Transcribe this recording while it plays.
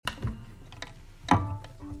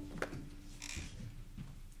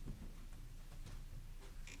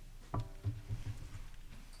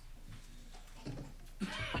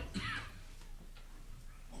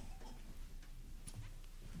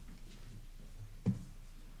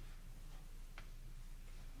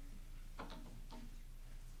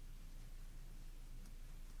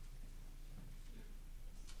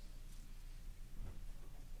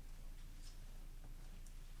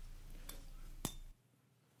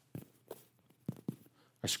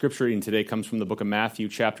Our scripture reading today comes from the book of Matthew,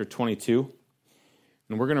 chapter 22,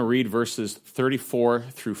 and we're going to read verses 34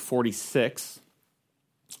 through 46,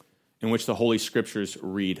 in which the Holy Scriptures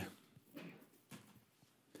read.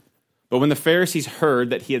 But when the Pharisees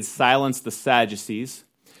heard that he had silenced the Sadducees,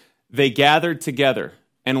 they gathered together,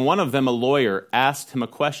 and one of them, a lawyer, asked him a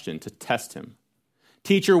question to test him.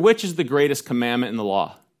 "Teacher, which is the greatest commandment in the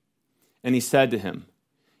law?" And he said to him,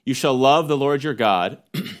 "You shall love the Lord your God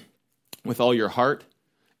with all your heart,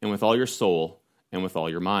 and with all your soul, and with all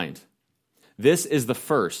your mind. This is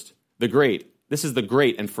the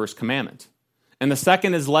great and first commandment. And the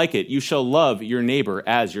second is like it, you shall love your neighbor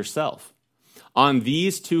as yourself. On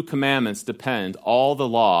these two commandments depend all the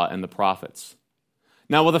law and the prophets."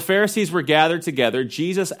 Now, while the Pharisees were gathered together,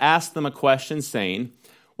 Jesus asked them a question, saying,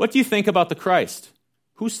 "What do you think about the Christ?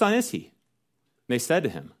 Whose son is he?" They said to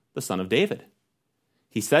him, "The son of David."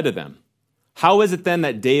 He said to them, "How is it then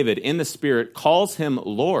that David in the Spirit calls him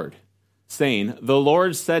Lord, saying, 'The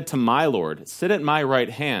Lord said to my Lord, sit at my right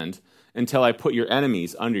hand until I put your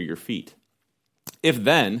enemies under your feet'? If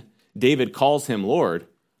then David calls him Lord,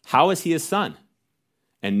 how is he his son?"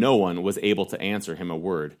 And no one was able to answer him a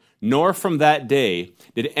word, nor from that day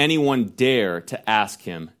did anyone dare to ask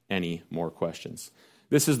him any more questions.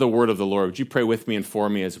 This is the word of the Lord. Would you pray with me and for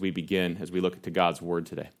me as we begin, as we look into God's word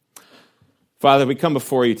today? Father, we come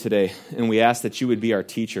before you today, and we ask that you would be our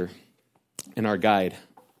teacher and our guide.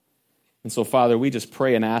 And so, Father, we just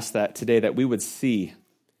pray and ask that today that we would see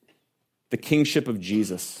the kingship of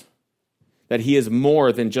Jesus, that he is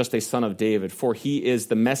more than just a son of David, for he is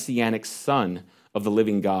the messianic son of the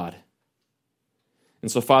living God.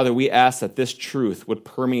 And so, Father, we ask that this truth would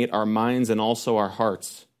permeate our minds and also our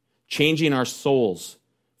hearts, changing our souls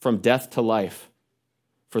from death to life.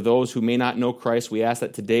 For those who may not know Christ, we ask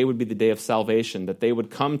that today would be the day of salvation, that they would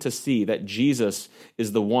come to see that Jesus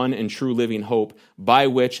is the one and true living hope by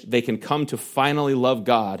which they can come to finally love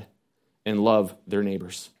God and love their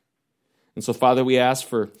neighbors. And so, Father, we ask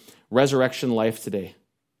for resurrection life today,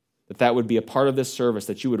 that would be a part of this service,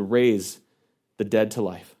 that you would raise the dead to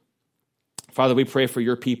life. Father, we pray for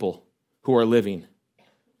your people who are living,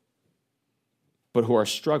 but who are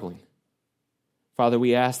struggling. Father,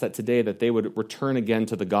 we ask that today that they would return again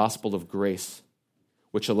to the gospel of grace,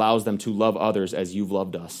 which allows them to love others as you've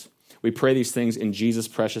loved us. We pray these things in Jesus'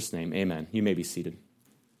 precious name. Amen. You may be seated.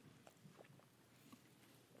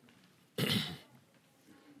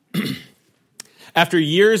 After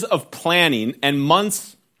years of planning and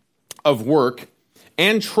months of work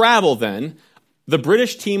and travel then, the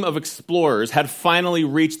British team of explorers had finally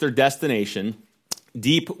reached their destination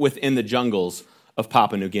deep within the jungles of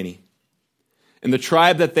Papua New Guinea. And the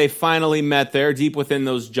tribe that they finally met there, deep within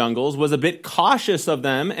those jungles, was a bit cautious of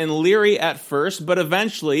them and leery at first, but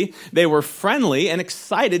eventually they were friendly and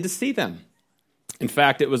excited to see them. In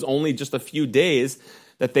fact, it was only just a few days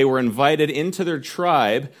that they were invited into their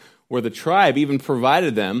tribe, where the tribe even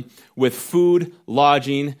provided them with food,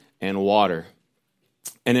 lodging, and water.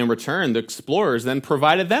 And in return, the explorers then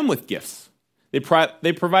provided them with gifts. They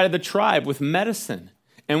provided the tribe with medicine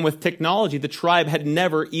and with technology the tribe had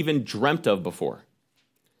never even dreamt of before.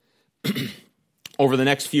 Over the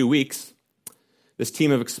next few weeks, this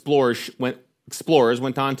team of explorers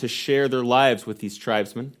went on to share their lives with these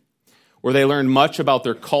tribesmen, where they learned much about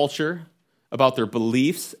their culture, about their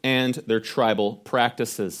beliefs, and their tribal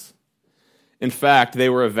practices. In fact, they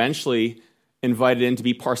were eventually invited in to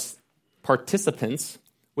be participants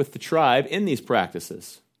with the tribe in these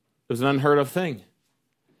practices. It was an unheard of thing.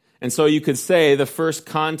 And so you could say the first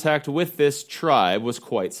contact with this tribe was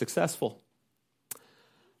quite successful.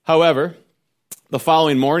 However, the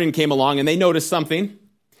following morning came along and they noticed something.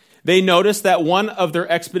 They noticed that one of their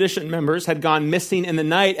expedition members had gone missing in the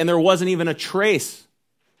night and there wasn't even a trace.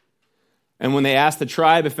 And when they asked the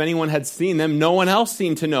tribe if anyone had seen them, no one else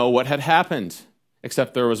seemed to know what had happened,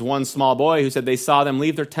 except there was one small boy who said they saw them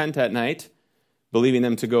leave their tent at night, believing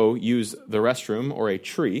them to go use the restroom or a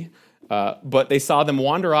tree, but they saw them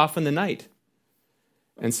wander off in the night.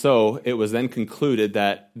 And so it was then concluded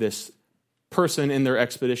that this person in their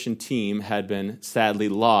expedition team had been sadly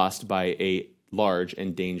lost by a large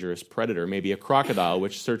and dangerous predator, maybe a crocodile,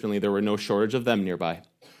 which certainly there were no shortage of them nearby.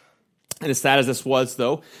 And as sad as this was,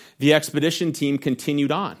 though, the expedition team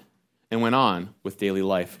continued on and went on with daily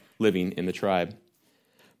life, living in the tribe.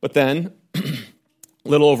 But then, a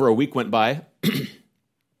little over a week went by, and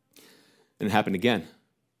it happened again.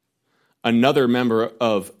 Another member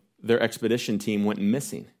of their expedition team went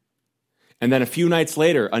missing. And then a few nights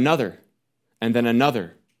later, another, and then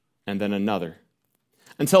another, and then another.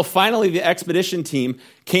 until finally the expedition team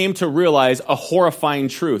came to realize a horrifying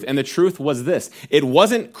truth. And the truth was this: it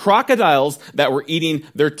wasn't crocodiles that were eating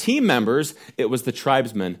their team members, it was the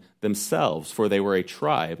tribesmen themselves, for they were a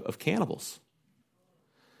tribe of cannibals.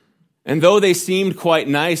 And though they seemed quite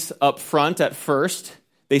nice up front at first,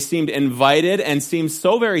 they seemed invited and seemed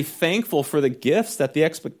so very thankful for the gifts that the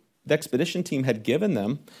expedition team had given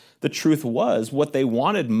them. The truth was, what they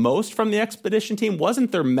wanted most from the expedition team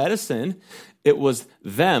wasn't their medicine, it was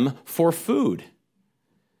them for food.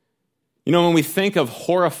 You know, when we think of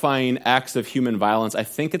horrifying acts of human violence, I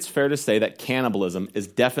think it's fair to say that cannibalism is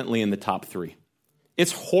definitely in the top 3.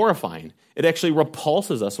 It's horrifying. It actually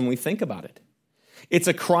repulses us when we think about it. It's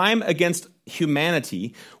a crime against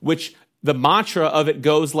humanity, which the mantra of it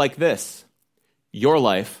goes like this: your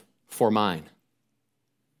life for mine.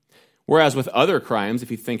 Whereas with other crimes,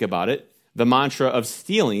 if you think about it, the mantra of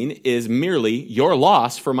stealing is merely your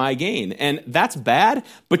loss for my gain. And that's bad,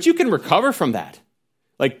 but you can recover from that.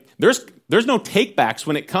 Like, there's no takebacks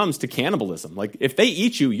when it comes to cannibalism. Like, if they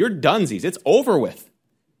eat you, you're dunsies. It's over with.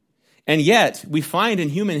 And yet, we find in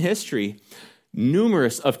human history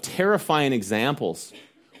numerous of terrifying examples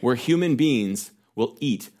where human beings will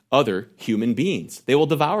eat other human beings. They will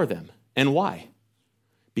devour them. And why?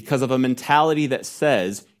 Because of a mentality that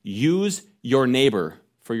says, use your neighbor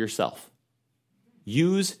for yourself.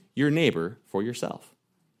 Use your neighbor for yourself.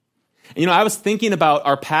 And, you know, I was thinking about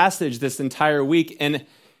our passage this entire week, and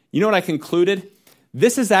you know what I concluded?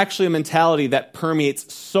 This is actually a mentality that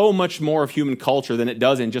permeates so much more of human culture than it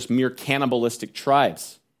does in just mere cannibalistic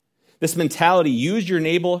tribes. This mentality, use your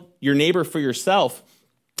neighbor for yourself,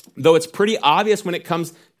 though it's pretty obvious when it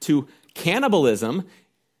comes to cannibalism,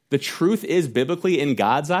 the truth is, biblically, in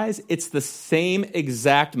God's eyes, it's the same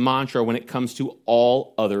exact mantra when it comes to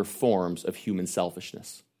all other forms of human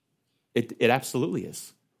selfishness. It absolutely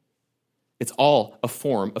is. It's all a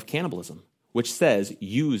form of cannibalism, which says,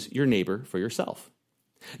 use your neighbor for yourself.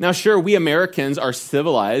 Now, sure, we Americans are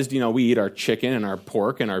civilized. You know, we eat our chicken and our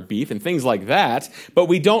pork and our beef and things like that, but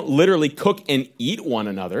we don't literally cook and eat one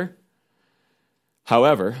another.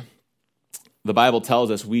 However, the Bible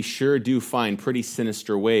tells us we sure do find pretty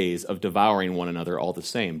sinister ways of devouring one another all the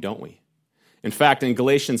same, don't we? In fact, in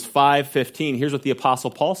Galatians 5:15, here's what the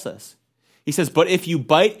Apostle Paul says. He says, but if you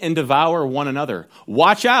bite and devour one another,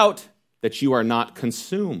 watch out that you are not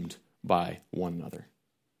consumed by one another.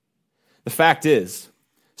 The fact is,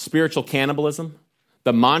 spiritual cannibalism,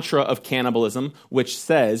 the mantra of cannibalism, which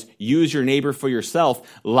says, use your neighbor for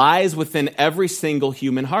yourself, lies within every single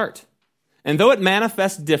human heart. And though it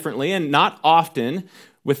manifests differently and not often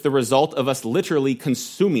with the result of us literally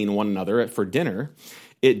consuming one another for dinner,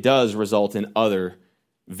 it does result in other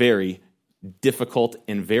very difficult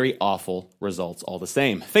and very awful results all the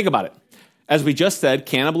same. Think about it. As we just said,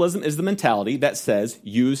 cannibalism is the mentality that says,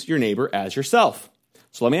 use your neighbor as yourself.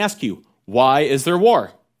 So let me ask you, why is there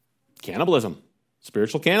war? Cannibalism.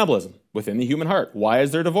 Spiritual cannibalism within the human heart. Why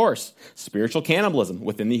is there divorce? Spiritual cannibalism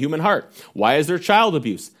within the human heart. Why is there child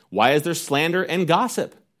abuse? Why is there slander and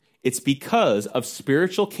gossip? It's because of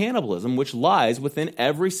spiritual cannibalism, which lies within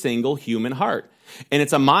every single human heart. And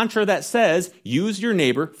it's a mantra that says, use your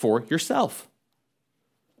neighbor for yourself.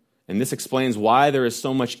 And this explains why there is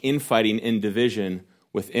so much infighting and division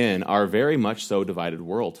within our very much so divided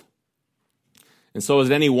world. And so is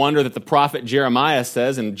it any wonder that the prophet Jeremiah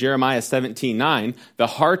says in Jeremiah 17:9, the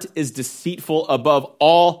heart is deceitful above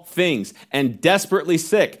all things and desperately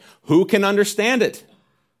sick. Who can understand it?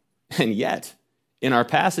 And yet, in our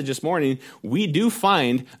passage this morning, we do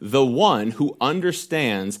find the one who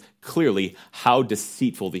understands clearly how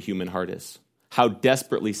deceitful the human heart is, how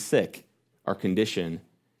desperately sick our condition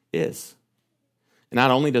is. And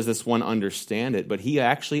not only does this one understand it, but he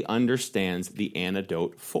actually understands the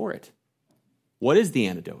antidote for it. What is the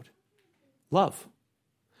antidote? Love.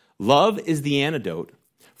 Love is the antidote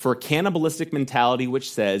for a cannibalistic mentality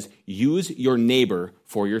which says, use your neighbor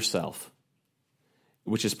for yourself,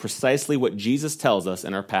 which is precisely what Jesus tells us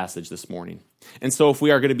in our passage this morning. And so if we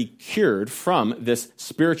are going to be cured from this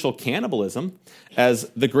spiritual cannibalism, as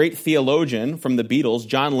the great theologian from the Beatles,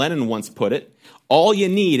 John Lennon, once put it, all you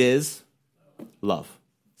need is love.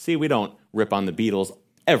 See, we don't rip on the Beatles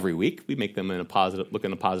every week. We make them look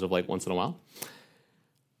in a positive light once in a while.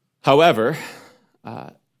 However,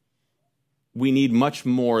 we need much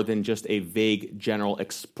more than just a vague general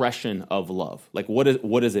expression of love. Like, what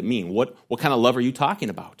does it mean? What kind of love are you talking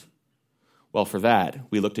about? Well, for that,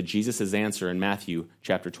 we look to Jesus' answer in Matthew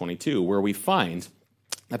chapter 22, where we find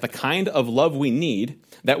that the kind of love we need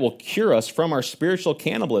that will cure us from our spiritual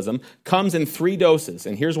cannibalism comes in 3 doses.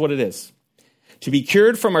 And here's what it is. To be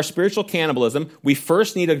cured from our spiritual cannibalism, we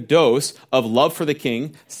first need a dose of love for the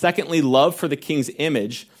king, secondly, love for the king's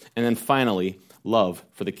image, and then finally, love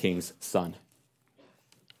for the king's son.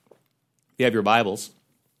 If you have your Bibles,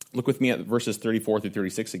 look with me at verses 34 through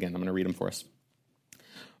 36 again. I'm going to read them for us.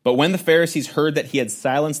 But when the Pharisees heard that he had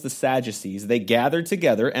silenced the Sadducees, they gathered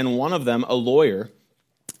together, and one of them, a lawyer,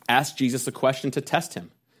 asked Jesus a question to test him,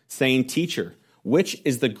 saying, "Teacher, which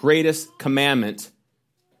is the greatest commandment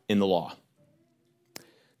in the law?"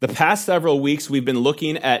 The past several weeks, we've been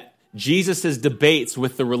looking at Jesus' debates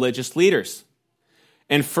with the religious leaders.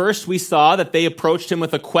 And first, we saw that they approached him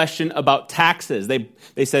with a question about taxes.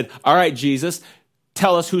 They said, "All right, Jesus,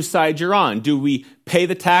 tell us whose side you're on. Do we pay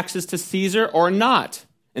the taxes to Caesar or not?"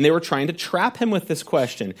 And they were trying to trap him with this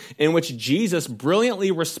question, in which Jesus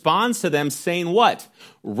brilliantly responds to them, saying what?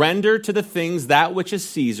 "Render to the things that which is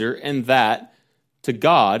Caesar, and that to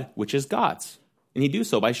God which is God's." And he do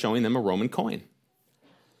so by showing them a Roman coin.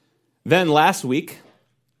 Then last week,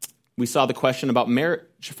 we saw the question about marriage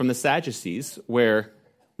from the Sadducees, where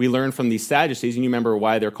we learned from these Sadducees, and you remember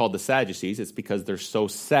why they're called the Sadducees. It's because they're so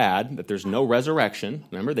sad that there's no resurrection.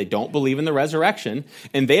 Remember, they don't believe in the resurrection.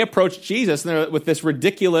 And they approached Jesus with this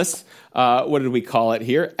ridiculous, what did we call it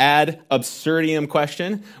here? Ad absurdum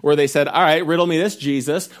question, where they said, "All right, riddle me this,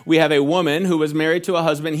 Jesus. We have a woman who was married to a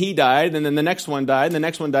husband. He died, and then the next one died, and the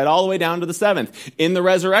next one died, all the way down to the seventh. In the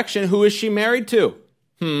resurrection, who is she married to?"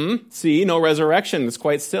 See, no resurrection. It's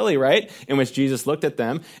quite silly, right? In which Jesus looked at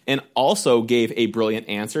them and also gave a brilliant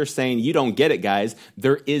answer, saying, "You don't get it, guys.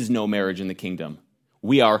 There is no marriage in the kingdom.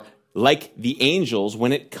 We are like the angels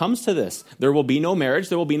when it comes to this. There will be no marriage.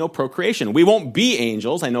 There will be no procreation. We won't be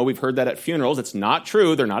angels." I know we've heard that at funerals. It's not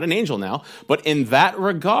true. They're not an angel now. But in that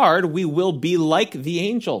regard, we will be like the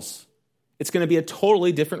angels. It's going to be a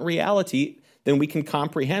totally different reality than we can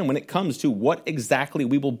comprehend when it comes to what exactly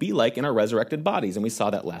we will be like in our resurrected bodies. And we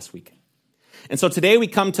saw that last week. And so today we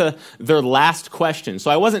come to their last question.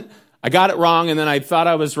 So I got it wrong and then I thought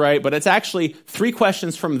I was right, but it's actually 3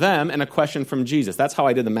 questions from them and a question from Jesus. That's how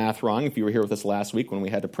I did the math wrong, if you were here with us last week when we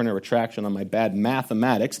had to print a retraction on my bad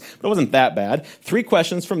mathematics, but it wasn't that bad. 3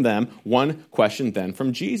 questions from them, 1 question then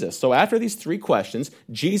from Jesus. So after these 3 questions,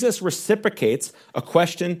 Jesus reciprocates a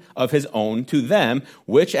question of his own to them,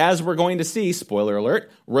 which, as we're going to see, spoiler alert,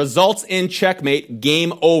 results in checkmate,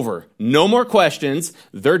 game over. No more questions,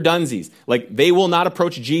 they're dunsies. Like, they will not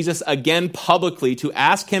approach Jesus again publicly to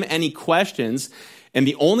ask him any questions, and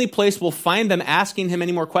the only place we'll find them asking him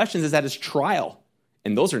any more questions is at his trial.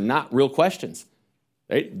 And those are not real questions.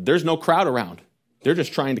 Right? There's no crowd around. They're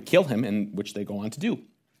just trying to kill him, and which they go on to do.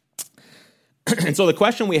 And so the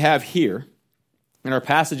question we have here in our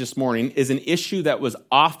passage this morning is an issue that was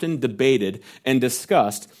often debated and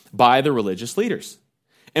discussed by the religious leaders.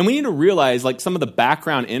 And we need to realize, like, some of the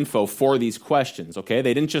background info for these questions, okay?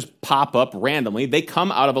 They didn't just pop up randomly. They come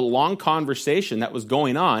out of a long conversation that was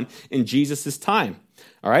going on in Jesus' time,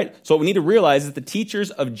 all right? So what we need to realize is that the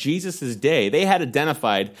teachers of Jesus' day, they had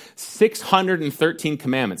identified 613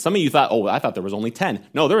 commandments. Some of you thought, I thought there was only 10.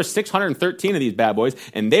 No, there were 613 of these bad boys,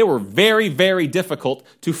 and they were very, very difficult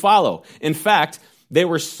to follow. In fact, they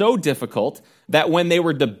were so difficult that when they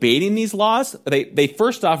were debating these laws, they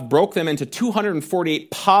first off broke them into 248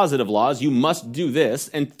 positive laws, you must do this,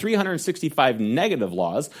 and 365 negative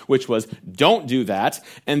laws, which was don't do that.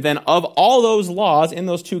 And then of all those laws in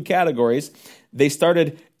those 2 categories, they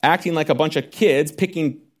started acting like a bunch of kids,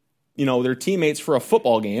 picking, their teammates for a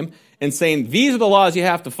football game and saying, these are the laws you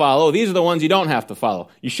have to follow, these are the ones you don't have to follow.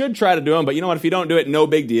 You should try to do them, but you know what, if you don't do it, no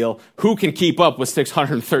big deal. Who can keep up with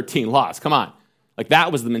 613 laws? Come on. Like,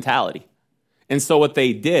 that was the mentality. And so what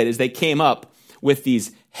they did is they came up with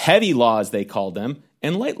these heavy laws, they called them,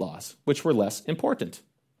 and light laws, which were less important.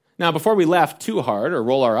 Now, before we laugh too hard or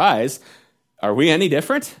roll our eyes, are we any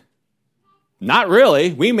different? Not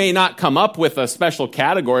really. We may not come up with a special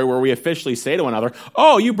category where we officially say to one another,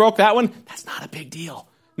 "Oh, you broke that one? That's not a big deal."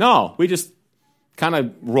 No, we just kind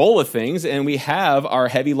of roll with things, and we have our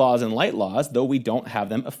heavy laws and light laws, though we don't have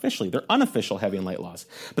them officially. They're unofficial heavy and light laws.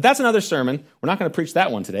 But that's another sermon. We're not going to preach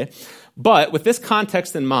that one today. But with this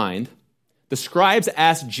context in mind, the scribes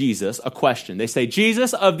ask Jesus a question. They say,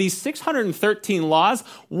 "Jesus, of these 613 laws,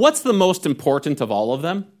 what's the most important of all of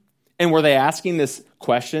them?" And were they asking this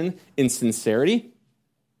question in sincerity?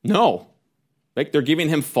 No. Like, they're giving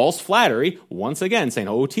him false flattery, once again, saying,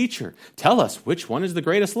 "Oh, teacher, tell us which one is the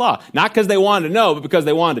greatest law." Not because they wanted to know, but because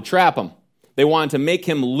they wanted to trap him. They wanted to make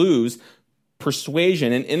him lose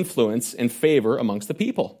persuasion and influence and favor amongst the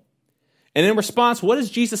people. And in response, what does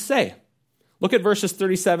Jesus say? Look at verses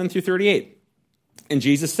 37 through 38. And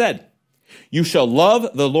Jesus said, "You shall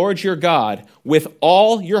love the Lord your God with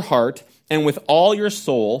all your heart and with all your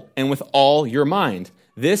soul and with all your mind.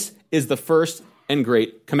 This is the first and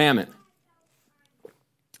great commandment.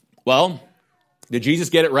 Well, did Jesus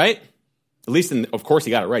get it right? At least, of course,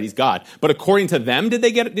 he got it right. He's God. But according to them, did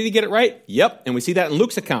he get it right? Yep. And we see that in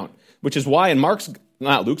Luke's account, which is why in Mark's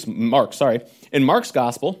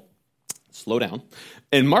gospel, slow down.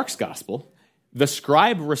 In Mark's gospel, the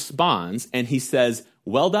scribe responds and he says,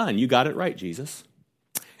 well done, you got it right, Jesus.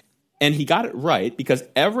 And he got it right because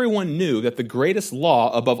everyone knew that the greatest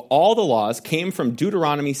law above all the laws came from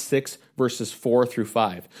Deuteronomy 6, verses 4 through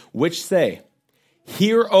 5, which say,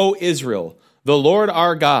 hear, O Israel, the Lord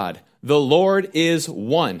our God, the Lord is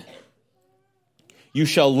one. You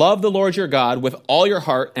shall love the Lord your God with all your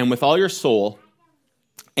heart and with all your soul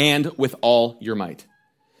and with all your might.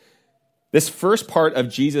 This first part of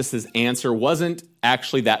Jesus' answer wasn't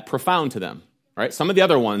actually that profound to them. Right? Some of the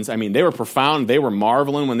other ones, they were profound. They were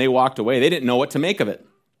marveling when they walked away. They didn't know what to make of it.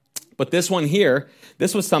 But this one here,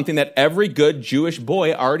 this was something that every good Jewish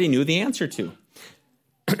boy already knew the answer to.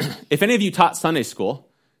 If any of you taught Sunday school,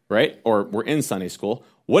 right, or were in Sunday school,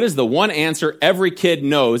 what is the one answer every kid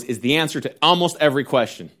knows is the answer to almost every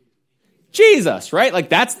question? Jesus, right? Like,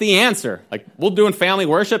 that's the answer. Like, we'll do in family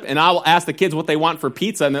worship, and I'll ask the kids what they want for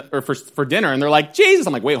pizza or for dinner, and they're like, Jesus.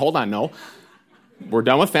 I'm like, wait, hold on, no. We're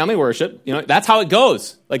done with family worship. That's how it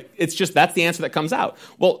goes. Like, it's just, that's the answer that comes out.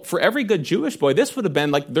 Well, for every good Jewish boy, this would have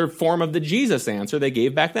been like their form of the Jesus answer they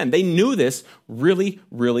gave back then. They knew this really,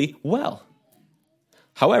 really well.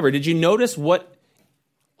 However, did you notice what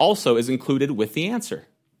also is included with the answer?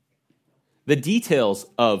 The details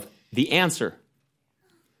of the answer.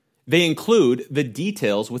 They include the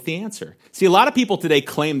details with the answer. See, a lot of people today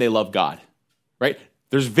claim they love God, right?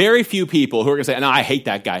 There's very few people who are going to say, no, I hate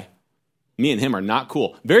that guy. Me and him are not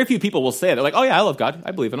cool. Very few people will say it. They're like, oh yeah, I love God.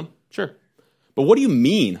 I believe in him. Sure. But what do you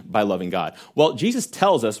mean by loving God? Well, Jesus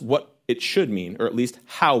tells us what it should mean, or at least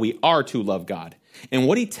how we are to love God. And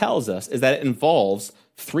what he tells us is that it involves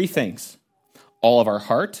three things. All of our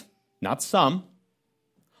heart, not some.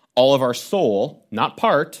 All of our soul, not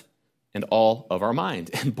part. And all of our mind.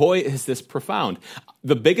 And boy, is this profound.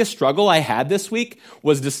 The biggest struggle I had this week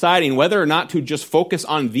was deciding whether or not to just focus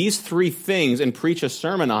on these three things and preach a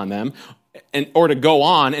sermon on them, or to go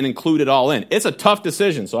on and include it all in. It's a tough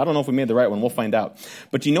decision, so I don't know if we made the right one. We'll find out.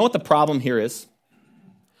 But do you know what the problem here is?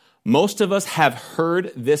 Most of us have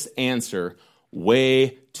heard this answer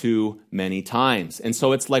way too many times. And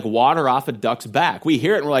so it's like water off a duck's back. We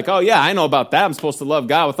hear it and we're like, oh yeah, I know about that. I'm supposed to love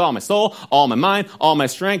God with all my soul, all my mind, all my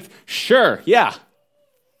strength. Sure, yeah.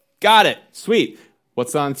 Got it. Sweet.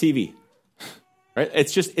 What's on TV? Right?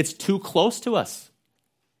 It's too close to us.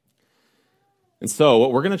 And so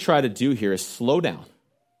what we're going to try to do here is slow down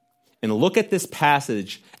and look at this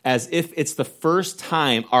passage as if it's the first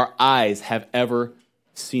time our eyes have ever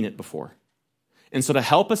seen it before. And so to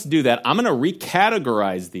help us do that, I'm going to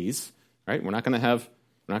recategorize these, right? We're not going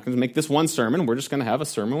to make this one sermon. We're just going to have a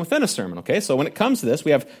sermon within a sermon, okay? So when it comes to this,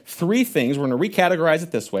 we have three things. We're going to recategorize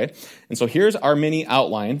it this way. And so here's our mini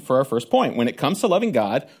outline for our first point. When it comes to loving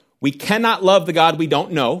God, we cannot love the God we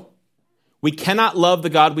don't know. We cannot love the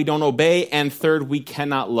God we don't obey. And third, we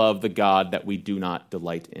cannot love the God that we do not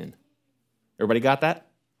delight in. Everybody got that?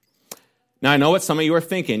 Now, I know what some of you are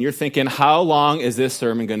thinking. You're thinking, how long is this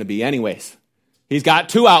sermon going to be anyways? He's got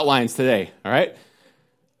two outlines today, all right?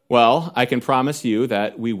 Well, I can promise you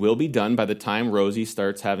that we will be done by the time Rosie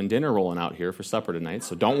starts having dinner rolling out here for supper tonight,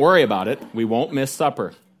 so don't worry about it. We won't miss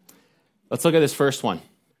supper. Let's look at this first one.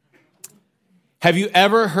 Have you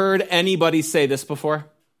ever heard anybody say this before?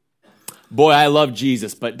 Boy, I love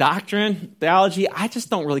Jesus, but doctrine, theology, I just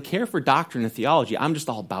don't really care for doctrine and theology. I'm just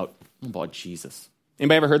all about Jesus.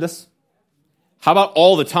 Anybody ever heard this? How about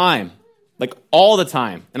all the time? Like all the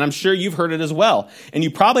time. And I'm sure you've heard it as well. And you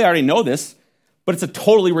probably already know this, but it's a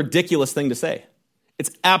totally ridiculous thing to say. It's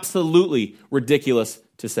absolutely ridiculous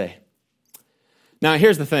to say. Now,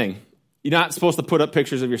 here's the thing. You're not supposed to put up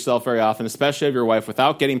pictures of yourself very often, especially of your wife,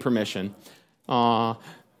 without getting permission. Aw,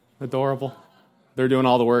 adorable. They're doing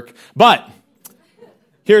all the work. But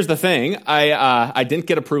here's the thing. I didn't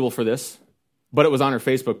get approval for this, but it was on her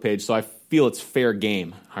Facebook page, so I feel it's fair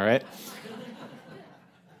game, all right?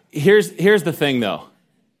 Here's the thing, though.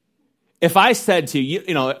 If I said to you,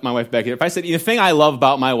 my wife Becky, if I said, the thing I love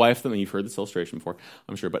about my wife, you've heard this illustration before,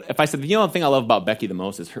 I'm sure, but if I said, the thing I love about Becky the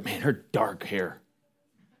most is her dark hair.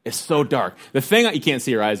 It's so dark. The thing, you can't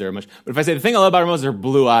see her eyes very much, but if I say the thing I love about her most is her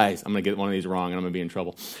blue eyes, I'm going to get one of these wrong and I'm going to be in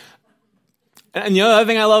trouble. And the other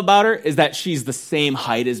thing I love about her is that she's the same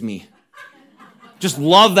height as me. Just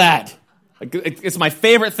love that. It's my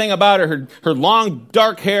favorite thing about her long,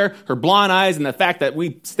 dark hair, her blonde eyes, and the fact that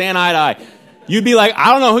we stand eye to eye. You'd be like,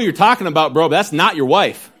 I don't know who you're talking about, bro, but that's not your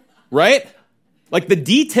wife, right? Like the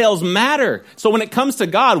details matter. So when it comes to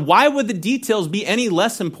God, why would the details be any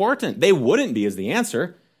less important? They wouldn't be is the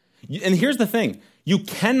answer. And here's the thing. You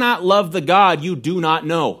cannot love the God you do not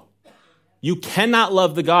know. You cannot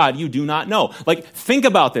love the God you do not know. Like, think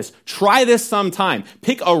about this. Try this sometime.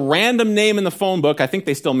 Pick a random name in the phone book. I think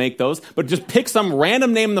they still make those. But just pick some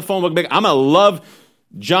random name in the phone book. I'm going to love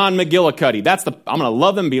John McGillicuddy. I'm going to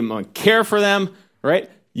love them. I'm going to care for them. Right?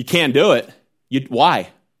 You can't do it. Why?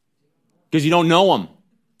 Because you don't know them.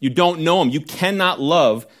 You don't know them. You cannot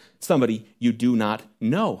love somebody you do not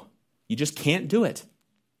know. You just can't do it.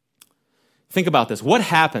 Think about this. What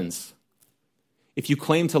happens if you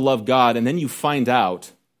claim to love God and then you find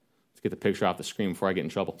out, let's get the picture off the screen before I get in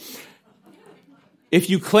trouble. If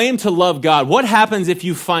you claim to love God, what happens if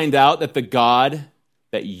you find out that the God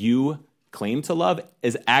that you claim to love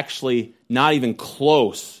is actually not even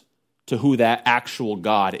close to who that actual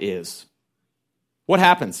God is? What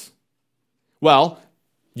happens? Well,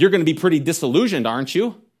 you're going to be pretty disillusioned, aren't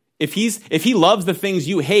you? If he loves the things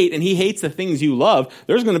you hate and he hates the things you love,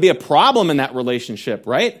 there's going to be a problem in that relationship,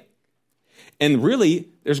 right? And really,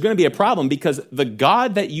 there's going to be a problem because the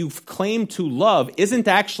God that you've claimed to love isn't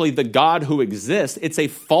actually the God who exists. It's a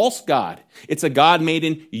false God. It's a God made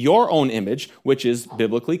in your own image, which is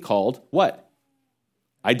biblically called what?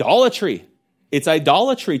 Idolatry. It's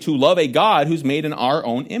idolatry to love a God who's made in our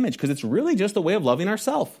own image because it's really just a way of loving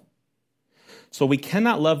ourselves. So we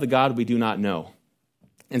cannot love the God we do not know.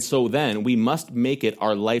 And so then we must make it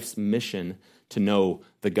our life's mission to know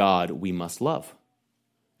the God we must love.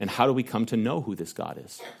 And how do we come to know who this God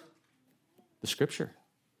is? The Scripture.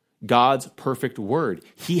 God's perfect word.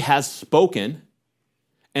 He has spoken,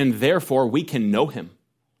 and therefore we can know him.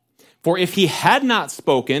 For if he had not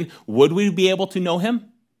spoken, would we be able to know him?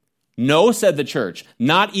 No, said the church,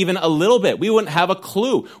 not even a little bit. We wouldn't have a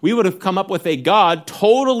clue. We would have come up with a God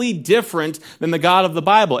totally different than the God of the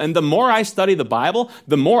Bible. And the more I study the Bible,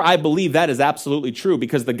 the more I believe that is absolutely true.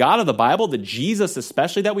 Because the God of the Bible, the Jesus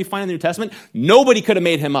especially that we find in the New Testament, nobody could have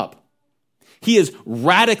made him up. He is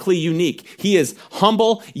radically unique. He is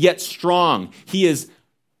humble yet strong. He is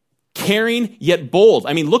caring yet bold.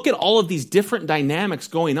 I mean, look at all of these different dynamics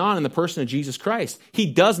going on in the person of Jesus Christ.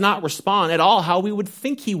 He does not respond at all how we would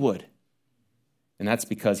think he would. And that's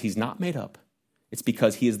because he's not made up. It's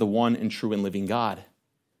because he is the one and true and living God.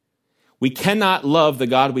 We cannot love the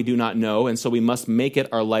God we do not know, and so we must make it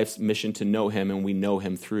our life's mission to know him, and we know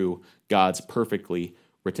him through God's perfectly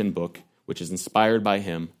written book, which is inspired by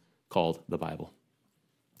him, called the Bible.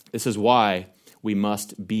 This is why we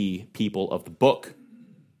must be people of the book.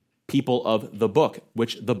 People of the book,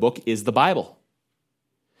 which the book is the Bible.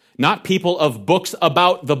 Not people of books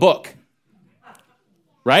about the book.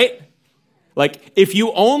 Right? Like, if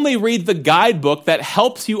you only read the guidebook that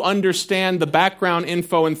helps you understand the background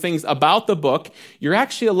info and things about the book, you're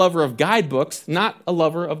actually a lover of guidebooks, not a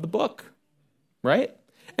lover of the book. Right?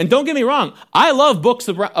 And don't get me wrong, I love books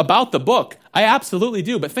about the book. I absolutely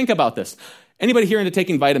do, but think about this. Anybody here into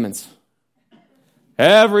taking vitamins?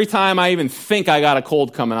 Every time I even think I got a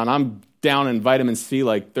cold coming on, I'm down in vitamin C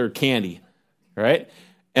like they're candy, right?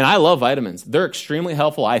 And I love vitamins. They're extremely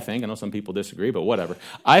helpful, I think. I know some people disagree, but whatever.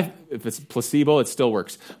 If it's placebo, it still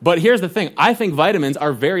works. But here's the thing. I think vitamins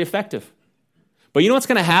are very effective. But you know what's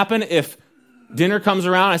going to happen if dinner comes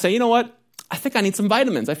around, I say, you know what? I think I need some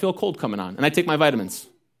vitamins. I feel a cold coming on. And I take my vitamins.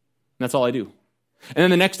 And that's all I do. And then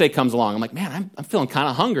the next day comes along. I'm like, man, I'm feeling kind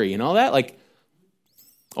of hungry. You know that? Like,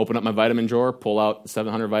 open up my vitamin drawer, pull out the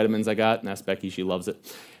 700 vitamins I got, and ask Becky, she loves it.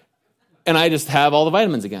 And I just have all the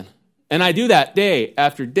vitamins again. And I do that day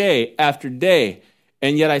after day after day.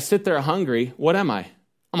 And yet I sit there hungry. What am I?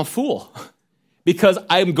 I'm a fool. Because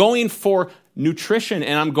I'm going for nutrition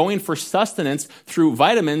and I'm going for sustenance through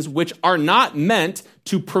vitamins, which are not meant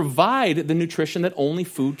to provide the nutrition that only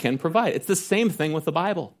food can provide. It's the same thing with the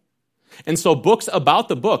Bible. And so books about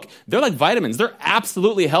the book, they're like vitamins. They're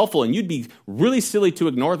absolutely helpful, and you'd be really silly to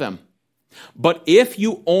ignore them. But if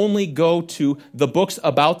you only go to the books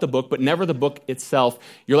about the book, but never the book itself,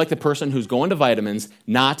 you're like the person who's going to vitamins,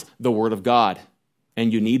 not the Word of God.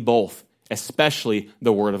 And you need both, especially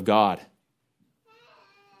the Word of God.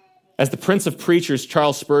 As the Prince of Preachers,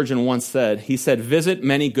 Charles Spurgeon, once said, he said, visit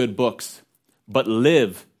many good books, but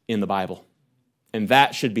live in the Bible. And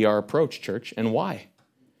that should be our approach, church. And why?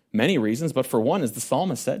 Many reasons, but for one, as the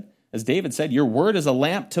psalmist said, as David said, your word is a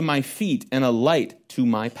lamp to my feet and a light to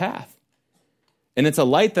my path. And it's a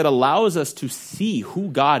light that allows us to see who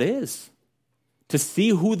God is, to see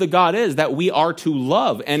who the God is that we are to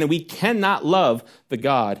love. And we cannot love the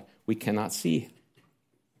God we cannot see.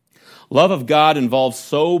 Love of God involves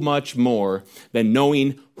so much more than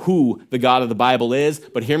knowing who the God of the Bible is.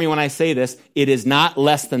 But hear me when I say this, it is not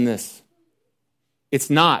less than this. It's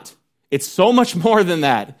not. It's so much more than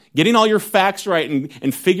that. Getting all your facts right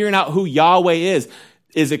and figuring out who Yahweh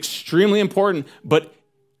is extremely important. But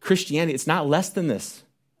Christianity, it's not less than this.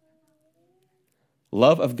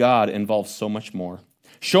 Love of God involves so much more.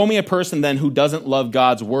 Show me a person then who doesn't love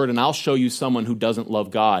God's word, and I'll show you someone who doesn't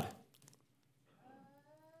love God.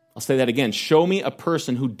 I'll say that again. Show me a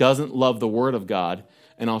person who doesn't love the word of God,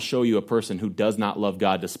 and I'll show you a person who does not love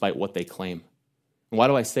God despite what they claim. And why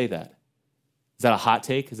do I say that? Is that a hot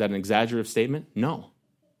take? Is that an exaggerative statement? No.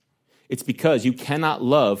 It's because you cannot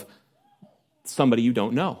love somebody you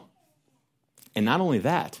don't know. And not only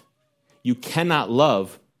that, you cannot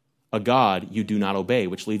love a God you do not obey,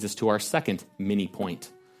 which leads us to our second mini point.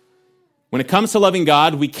 When it comes to loving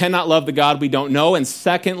God, we cannot love the God we don't know, and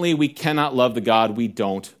secondly, we cannot love the God we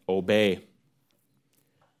don't obey.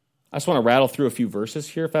 I just want to rattle through a few verses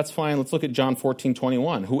here, if that's fine. Let's look at John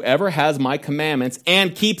 14:21. Whoever has my commandments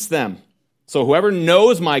and keeps them. So whoever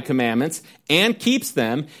knows my commandments and keeps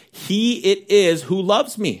them, he it is who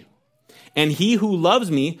loves me. And he who loves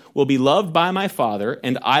me will be loved by my Father,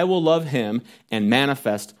 and I will love him and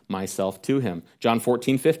manifest myself to him. John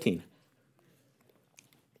 14:15.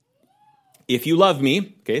 If you love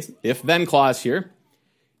me, okay, if-then clause here.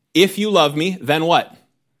 If you love me, then what?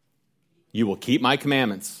 You will keep my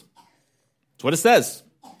commandments. That's what it says.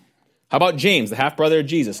 How about James, the half-brother of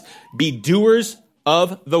Jesus? Be doers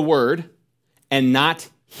of the word and not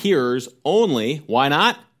hearers only. Why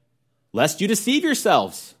not? Lest you deceive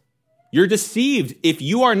yourselves. You're deceived if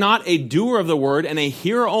you are not a doer of the word and a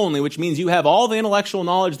hearer only, which means you have all the intellectual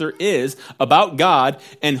knowledge there is about God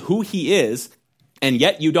and who he is, and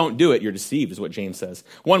yet you don't do it. You're deceived, is what James says.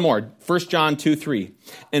 One more, 1 John 2:3.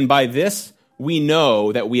 And by this we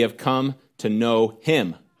know that we have come to know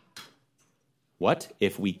him. What?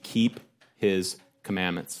 If we keep his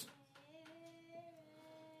commandments.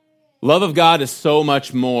 Love of God is so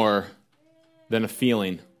much more than a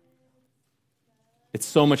feeling. It's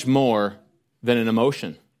so much more than an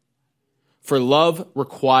emotion. For love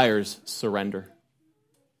requires surrender.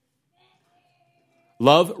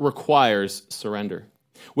 Love requires surrender,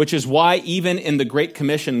 which is why even in the Great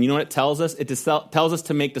Commission, you know what it tells us? It tells us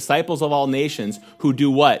to make disciples of all nations who do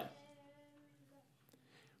what?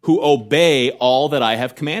 Who obey all that I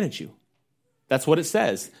have commanded you. That's what it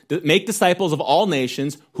says. Make disciples of all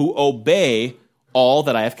nations who obey all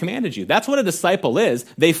that I have commanded you. That's what a disciple is.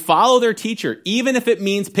 They follow their teacher, even if it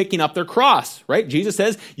means picking up their cross, right? Jesus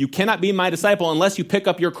says, you cannot be my disciple unless you pick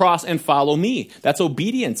up your cross and follow me. That's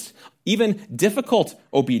obedience, even difficult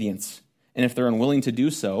obedience. And if they're unwilling to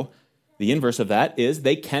do so, the inverse of that is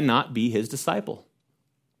they cannot be his disciple.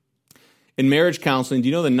 In marriage counseling, do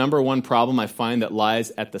you know the number one problem I find that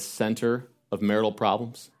lies at the center of marital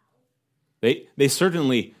problems? They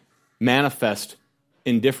certainly manifest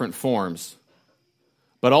in different forms.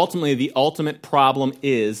 But ultimately, the ultimate problem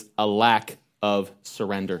is a lack of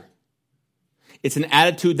surrender. It's an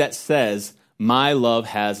attitude that says, my love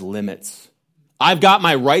has limits. I've got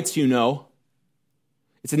my rights, you know.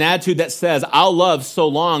 It's an attitude that says, I'll love so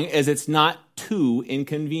long as it's not too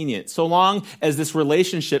inconvenient. So long as this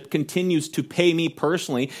relationship continues to pay me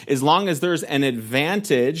personally, as long as there's an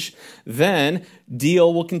advantage, then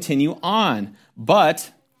deal will continue on.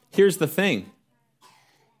 But here's the thing.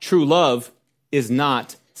 True love is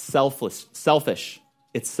not selfish.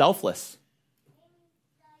 It's selfless.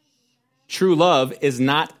 True love is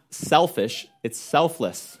not selfish. It's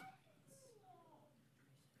selfless.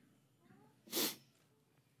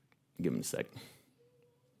 Give him a second.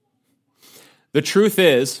 The truth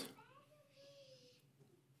is,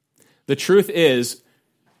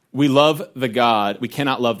 we love the God. We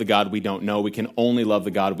cannot love the God we don't know. We can only love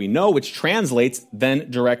the God we know, which translates then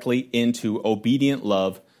directly into obedient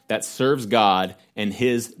love that serves God and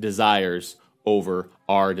his desires over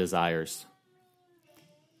our desires.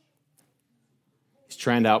 He's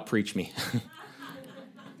trying to out-preach me.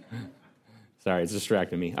 Sorry, it's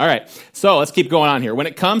distracting me. All right, so let's keep going on here. When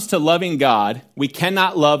it comes to loving God, we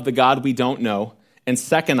cannot love the God we don't know. And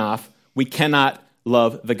second off, we cannot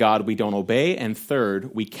love the God we don't obey. And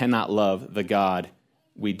third, we cannot love the God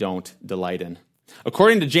we don't delight in.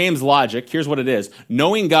 According to James' logic, here's what it is.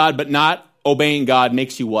 Knowing God but not obeying God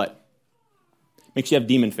makes you what? Makes you have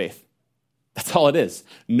demon faith. That's all it is.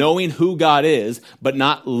 Knowing who God is but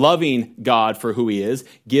not loving God for who he is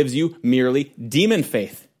gives you merely demon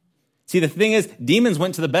faith. See, the thing is, demons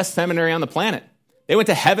went to the best seminary on the planet. They went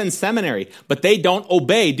to heaven's seminary, but they don't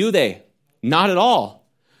obey, do they? Not at all.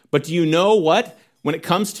 But do you know what? When it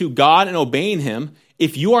comes to God and obeying him,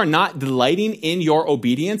 If you are not delighting in your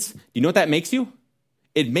obedience, do you know what that makes you?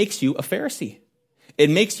 It makes you a Pharisee. It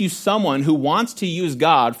makes you someone who wants to use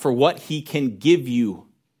God for what he can give you.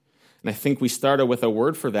 And I think we started with a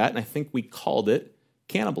word for that, and I think we called it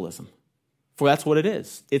cannibalism. For that's what it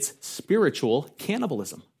is. It's spiritual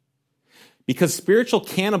cannibalism. Because spiritual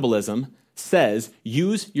cannibalism says,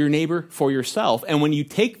 use your neighbor for yourself. And when you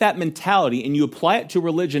take that mentality and you apply it to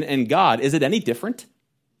religion and God, is it any different?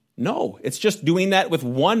 No, it's just doing that with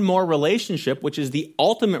one more relationship, which is the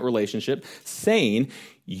ultimate relationship, saying,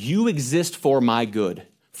 you exist for my good,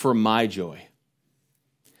 for my joy.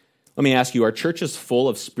 Let me ask you, are churches full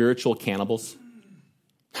of spiritual cannibals?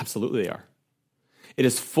 Absolutely they are. It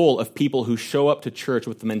is full of people who show up to church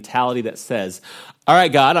with the mentality that says, all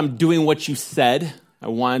right, God, I'm doing what you said I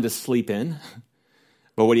wanted to sleep in,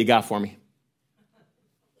 but what do you got for me?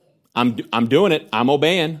 I'm doing it. I'm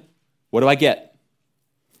obeying. What do I get?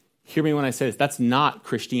 Hear me when I say this. That's not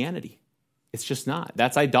Christianity. It's just not.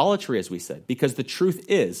 That's idolatry, as we said, because the truth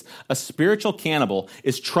is a spiritual cannibal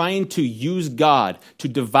is trying to use God to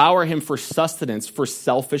devour him for sustenance for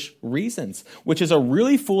selfish reasons, which is a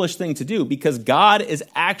really foolish thing to do because God is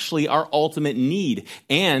actually our ultimate need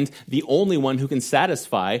and the only one who can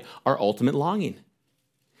satisfy our ultimate longing.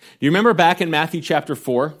 Do you remember back in Matthew chapter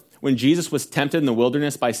 4 when Jesus was tempted in the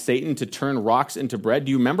wilderness by Satan to turn rocks into bread?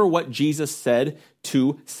 Do you remember what Jesus said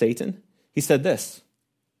to Satan? He said this,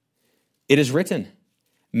 "It is written,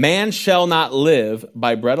 man shall not live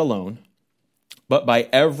by bread alone, but by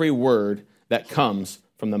every word that comes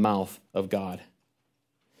from the mouth of God."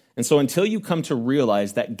 And so until you come to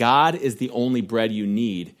realize that God is the only bread you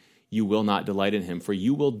need, you will not delight in him, for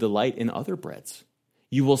you will delight in other breads.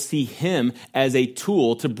 You will see him as a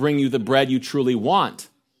tool to bring you the bread you truly want.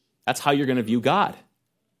 That's how you're going to view God.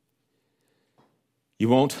 You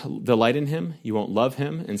won't delight in him. You won't love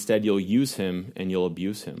him. Instead, you'll use him and you'll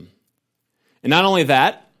abuse him. And not only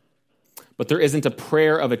that, but there isn't a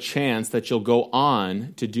prayer of a chance that you'll go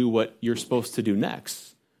on to do what you're supposed to do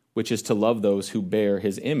next, which is to love those who bear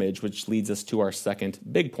his image, which leads us to our second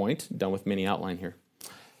big point, done with mini outline here.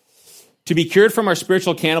 To be cured from our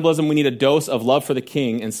spiritual cannibalism, we need a dose of love for the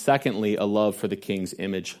king, and secondly, a love for the king's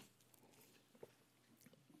image.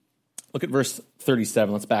 Look at verse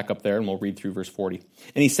 37. Let's back up there, and we'll read through verse 40.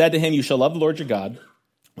 And he said to him, "You shall love the Lord your God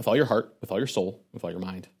with all your heart, with all your soul, with all your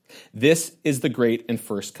mind. This is the great and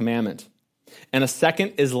first commandment. And a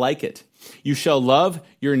second is like it. You shall love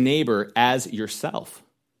your neighbor as yourself.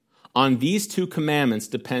 On these two commandments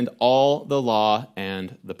depend all the law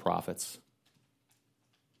and the prophets."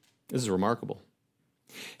 This is remarkable.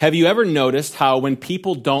 Have you ever noticed how when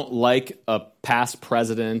people don't like a past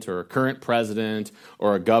president or a current president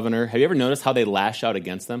or a governor, have you ever noticed how they lash out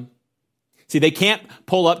against them? See, they can't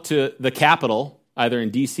pull up to the Capitol, either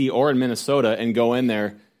in D.C. or in Minnesota, and go in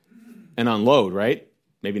there and unload, right?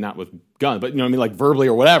 Maybe not with guns, but you know what I mean, like verbally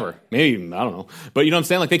or whatever. Maybe, I don't know. But you know what I'm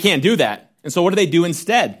saying? Like they can't do that. And so what do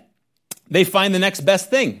instead? They find the next best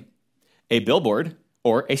thing, a billboard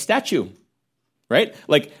or a statue, right?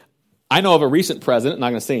 Like I know of a recent president, I'm not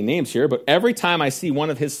going to say names here, but every time I see one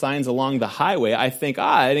of his signs along the highway, I think,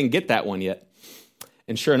 I didn't get that one yet.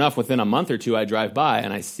 And sure enough, within a month or two, I drive by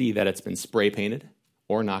and I see that it's been spray painted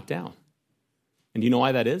or knocked down. And do you know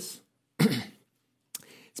why that is?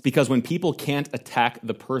 It's because when people can't attack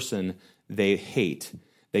the person they hate,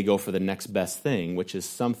 they go for the next best thing, which is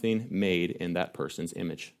something made in that person's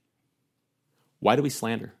image. Why do we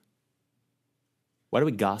slander? Why do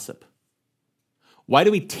we gossip? Why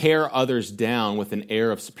do we tear others down with an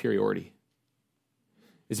air of superiority?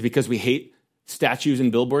 Is it because we hate statues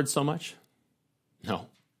and billboards so much? No.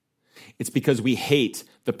 It's because we hate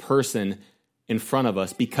the person in front of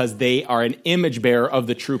us because they are an image bearer of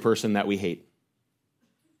the true person that we hate.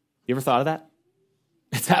 You ever thought of that?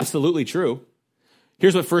 It's absolutely true.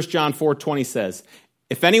 Here's what 1 John 4:20 says.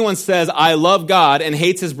 If anyone says, "I love God," and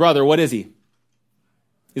hates his brother, what is he?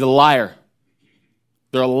 He's a liar.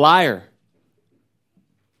 They're a liar.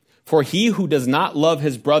 For he who does not love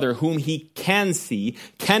his brother whom he can see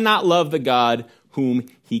cannot love the God whom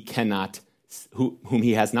he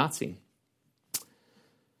has not seen.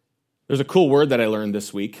 There's a cool word that I learned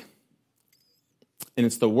this week, and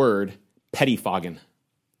it's the word pettifogging.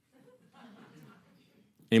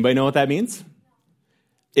 Anybody know what that means?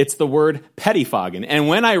 It's the word pettifogging. And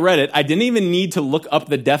when I read it, I didn't even need to look up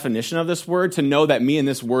the definition of this word to know that me and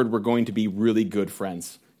this word were going to be really good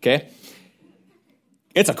friends. Okay?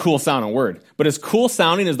 It's a cool sounding word. But as cool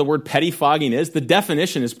sounding as the word pettifogging is, the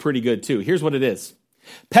definition is pretty good too. Here's what it is.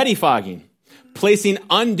 Pettifogging, placing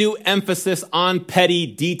undue emphasis on petty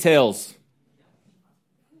details.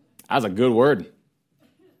 That's a good word.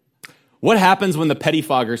 What happens when the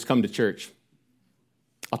pettifoggers come to church?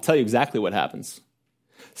 I'll tell you exactly what happens.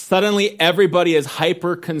 Suddenly, everybody is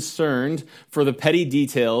hyper concerned for the petty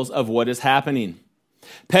details of what is happening.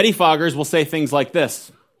 Pettifoggers will say things like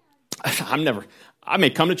this: I may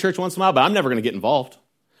come to church once in a while, but I'm never going to get involved.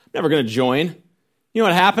 I'm never going to join. You know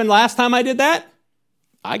what happened last time I did that?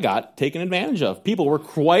 I got taken advantage of. People were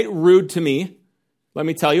quite rude to me. Let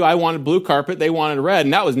me tell you, I wanted blue carpet, they wanted red,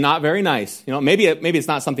 and that was not very nice. Maybe it's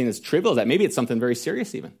not something as trivial as that. Maybe it's something very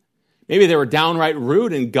serious even. Maybe they were downright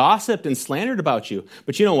rude and gossiped and slandered about you.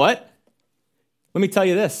 But you know what? Let me tell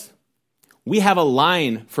you this. We have a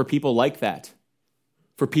line for people like that,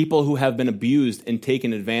 for people who have been abused and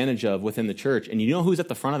taken advantage of within the church. And you know who's at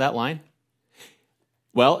the front of that line?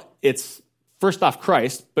 Well, it's first off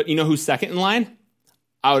Christ, but you know who's second in line?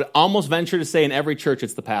 I would almost venture to say in every church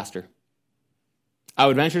it's the pastor. I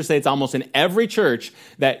would venture to say it's almost in every church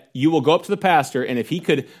that you will go up to the pastor, and if he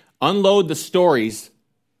could unload the stories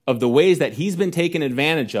of the ways that he's been taken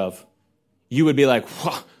advantage of, you would be like,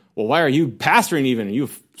 well, why are you pastoring even? Are you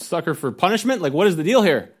a sucker for punishment? Like, what is the deal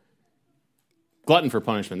here? Glutton for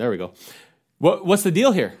punishment. There we go. What's the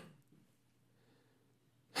deal here?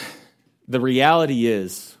 The reality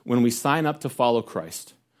is, when we sign up to follow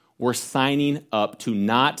Christ, we're signing up to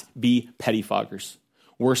not be pettifoggers.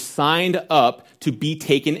 We're signed up to be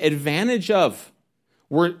taken advantage of.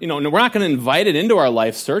 We're not going to invite it into our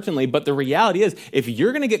life, certainly, but the reality is, if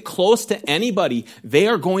you're going to get close to anybody, they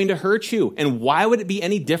are going to hurt you. And why would it be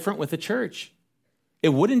any different with the church? It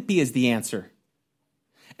wouldn't be as the answer.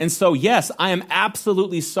 And so, yes, I am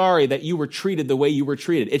absolutely sorry that you were treated the way you were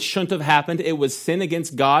treated. It shouldn't have happened. It was sin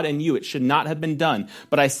against God and you. It should not have been done.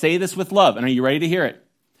 But I say this with love, and are you ready to hear it?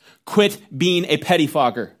 Quit being a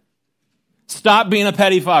pettifogger. Stop being a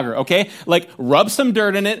pettifogger, okay? Like, rub some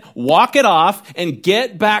dirt in it, walk it off, and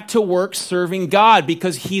get back to work serving God,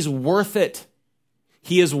 because he's worth it.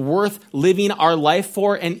 He is worth living our life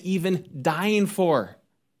for and even dying for.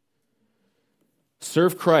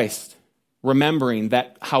 Serve Christ, remembering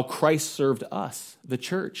that how Christ served us, the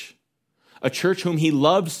church. A church whom he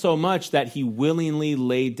loved so much that he willingly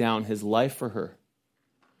laid down his life for her.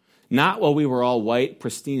 Not while we were all white,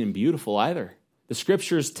 pristine, and beautiful either. The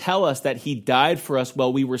scriptures tell us that he died for us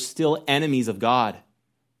while we were still enemies of God.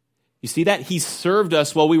 You see that? He served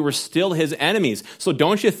us while we were still his enemies. So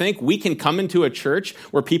don't you think we can come into a church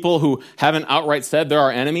where people who haven't outright said they're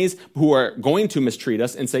our enemies, who are going to mistreat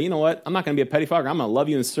us, and say, you know what? I'm not going to be a pettifogger. I'm going to love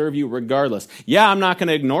you and serve you regardless. Yeah, I'm not going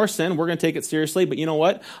to ignore sin. We're going to take it seriously. But you know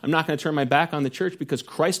what? I'm not going to turn my back on the church, because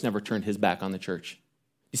Christ never turned his back on the church.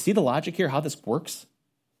 You see the logic here, how this works?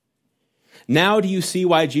 Now do you see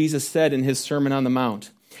why Jesus said in his Sermon on the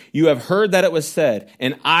Mount, you have heard that it was said,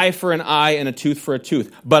 an eye for an eye and a tooth for a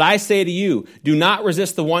tooth. But I say to you, do not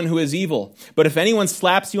resist the one who is evil. But if anyone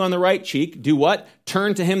slaps you on the right cheek, do what?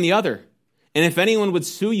 Turn to him the other. And if anyone would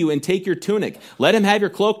sue you and take your tunic, let him have your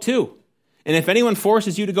cloak too. And if anyone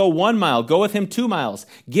forces you to go 1 mile, go with him 2 miles.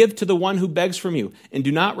 Give to the one who begs from you, and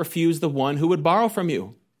do not refuse the one who would borrow from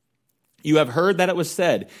you. You have heard that it was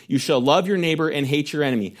said, you shall love your neighbor and hate your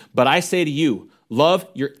enemy. But I say to you, love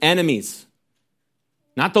your enemies.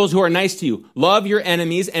 Not those who are nice to you. Love your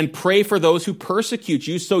enemies and pray for those who persecute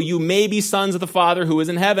you, so you may be sons of the Father who is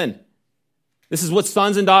in heaven. This is what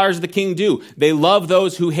sons and daughters of the King do. They love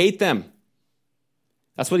those who hate them.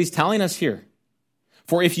 That's what he's telling us here.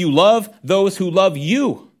 For if you love those who love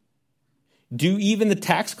you, do even the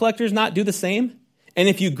tax collectors not do the same? And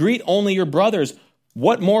if you greet only your brothers,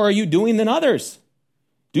 what more are you doing than others?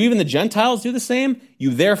 Do even the Gentiles do the same?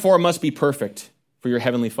 You therefore must be perfect, for your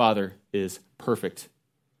heavenly Father is perfect.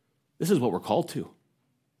 This is what we're called to.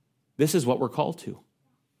 This is what we're called to.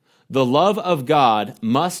 The love of God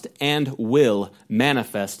must and will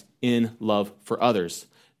manifest in love for others,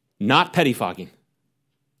 not pettifogging.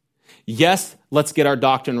 Yes, let's get our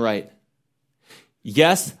doctrine right.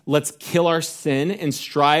 Yes, let's kill our sin and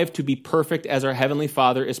strive to be perfect as our Heavenly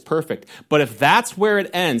Father is perfect. But if that's where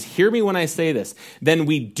it ends, hear me when I say this, then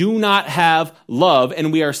we do not have love,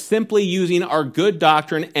 and we are simply using our good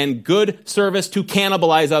doctrine and good service to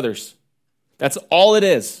cannibalize others. That's all it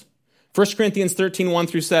is. 1 Corinthians 13,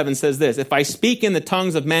 1-7 says this, if I speak in the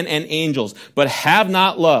tongues of men and angels, but have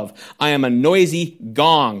not love, I am a noisy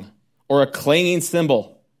gong or a clanging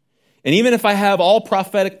cymbal. And even if I have all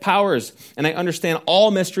prophetic powers, and I understand all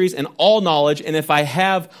mysteries and all knowledge, and if I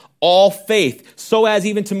have all faith, so as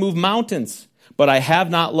even to move mountains, but I have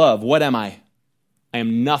not love, what am I? I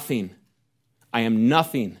am nothing. I am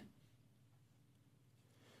nothing.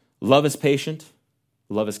 Love is patient.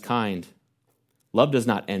 Love is kind. Love does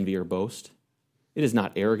not envy or boast. It is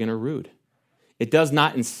not arrogant or rude. It does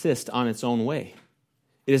not insist on its own way.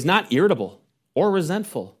 It is not irritable or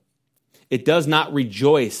resentful. It does not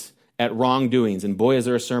rejoice at wrongdoings. And boy, is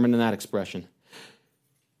there a sermon in that expression.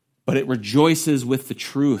 But it rejoices with the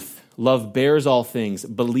truth. Love bears all things,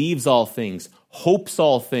 believes all things, hopes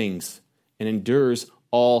all things, and endures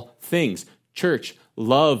all things. Church,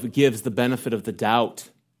 love gives the benefit of the doubt.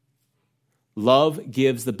 Love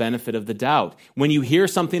gives the benefit of the doubt. When you hear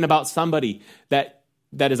something about somebody that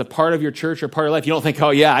is a part of your church or part of your life, you don't think, oh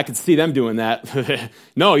yeah, I could see them doing that.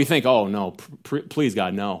 No, you think, oh no, please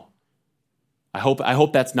God, no. I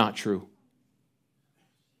hope that's not true.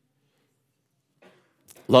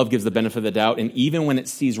 Love gives the benefit of the doubt, and even when it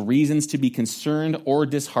sees reasons to be concerned or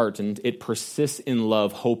disheartened, it persists in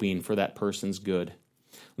love, hoping for that person's good.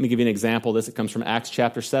 Let me give you an example of this. It comes from Acts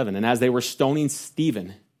chapter 7. And as they were stoning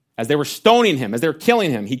Stephen, as they were stoning him, as they were killing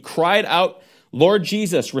him, he cried out, Lord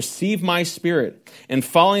Jesus, receive my spirit. And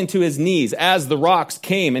falling to his knees, as the rocks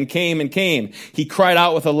came and came and came, he cried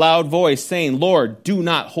out with a loud voice, saying, Lord, do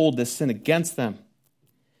not hold this sin against them.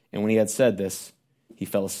 And when he had said this, he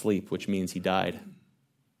fell asleep, which means he died.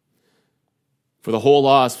 For the whole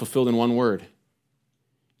law is fulfilled in one word.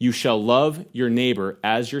 You shall love your neighbor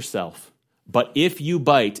as yourself. But if you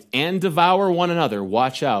bite and devour one another,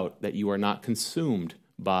 watch out that you are not consumed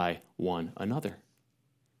by one another.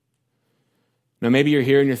 Now, maybe you're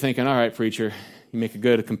here and you're thinking, all right, preacher, you make a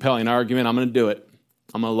good, compelling argument. I'm going to do it.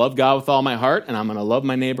 I'm going to love God with all my heart, and I'm going to love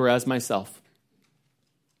my neighbor as myself.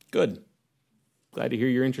 Good. Glad to hear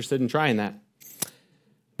you're interested in trying that.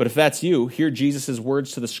 But if that's you, hear Jesus'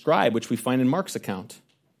 words to the scribe, which we find in Mark's account.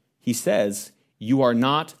 He says, you are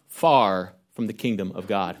not far from the kingdom of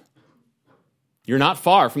God. You're not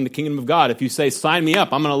far from the kingdom of God. If you say, sign me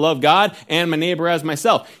up, I'm going to love God and my neighbor as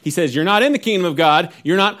myself. He says, you're not in the kingdom of God.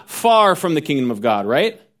 You're not far from the kingdom of God,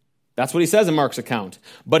 right? That's what he says in Mark's account.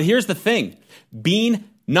 But here's the thing. Being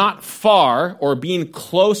not far, or being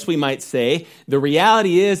close, we might say, the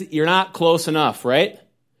reality is you're not close enough, right?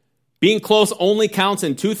 Being close only counts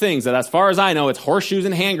in two things, that as far as I know, it's horseshoes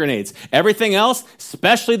and hand grenades. Everything else,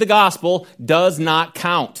 especially the gospel, does not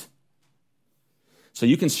count. So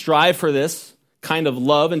you can strive for this kind of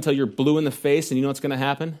love until you're blue in the face, and you know what's going to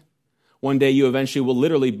happen? One day you eventually will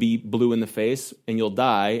literally be blue in the face, and you'll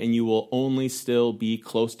die, and you will only still be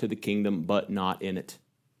close to the kingdom, but not in it.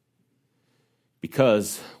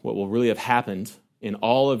 Because what will really have happened in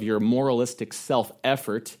all of your moralistic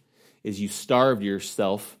self-effort is you starved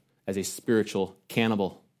yourself as a spiritual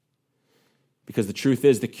cannibal. Because the truth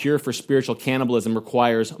is, the cure for spiritual cannibalism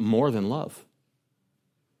requires more than love.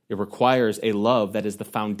 It requires a love that is the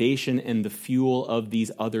foundation and the fuel of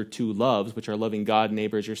these other two loves, which are loving God and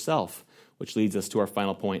neighbor as yourself, which leads us to our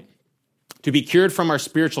final point. To be cured from our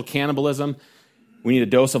spiritual cannibalism, we need a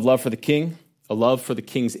dose of love for the king, a love for the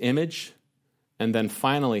king's image, and then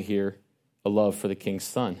finally here, a love for the king's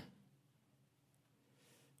son.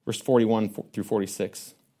 Verse 41 through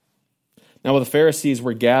 46. Now, while the Pharisees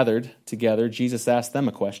were gathered together, Jesus asked them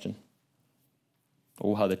a question.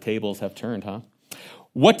 Oh, how the tables have turned, huh?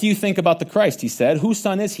 What do you think about the Christ? He said. Whose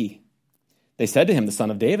son is he? They said to him, the son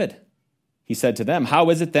of David. He said to them, how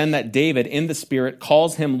is it then that David in the Spirit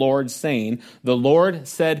calls him Lord, saying, the Lord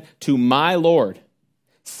said to my Lord,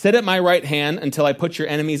 sit at my right hand until I put your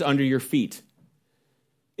enemies under your feet.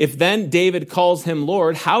 If then David calls him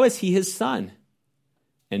Lord, how is he his son?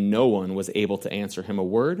 And no one was able to answer him a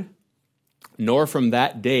word, nor from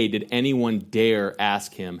that day did anyone dare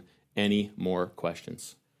ask him any more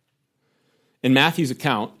questions. In Matthew's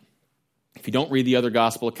account, if you don't read the other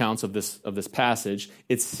gospel accounts of this passage,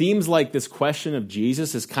 it seems like this question of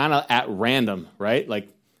Jesus is kind of at random, right? Like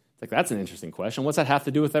that's an interesting question. What's that have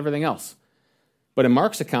to do with everything else? But in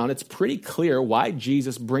Mark's account, it's pretty clear why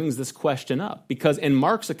Jesus brings this question up. Because in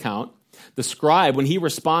Mark's account, the scribe, when he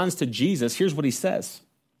responds to Jesus, here's what he says.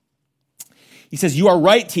 He says, you are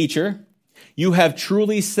right, teacher. You have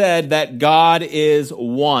truly said that God is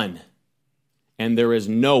one, and there is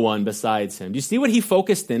no one besides him. Do you see what he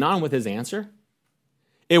focused in on with his answer?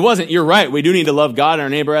 It wasn't, you're right, we do need to love God and our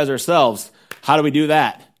neighbor as ourselves. How do we do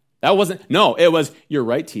that? It was, you're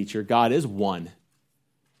right, teacher, God is one.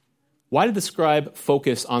 Why did the scribe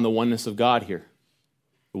focus on the oneness of God here?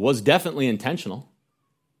 It was definitely intentional.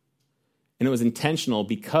 And it was intentional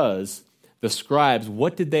because the scribes,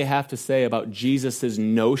 what did they have to say about Jesus'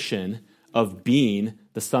 notion of being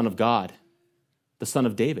the Son of God, the Son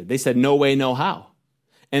of David? They said, no way, no how.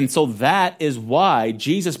 And so that is why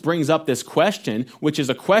Jesus brings up this question, which is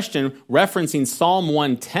a question referencing Psalm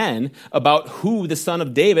 110 about who the Son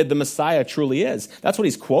of David, the Messiah, truly is. That's what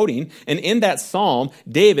he's quoting. And in that psalm,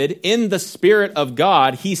 David, in the Spirit of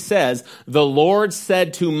God, he says, "The Lord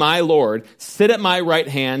said to my Lord, sit at my right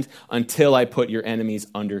hand until I put your enemies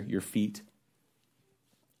under your feet."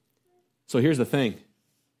 So here's the thing.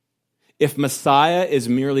 If Messiah is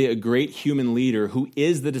merely a great human leader who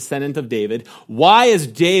is the descendant of David, why is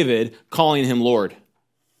David calling him Lord?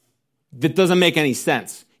 That doesn't make any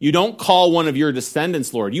sense. You don't call one of your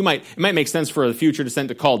descendants Lord. It might make sense for a future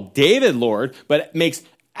descendant to call David Lord, but it makes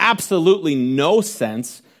absolutely no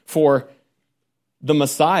sense for the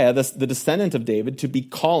Messiah, the descendant of David, for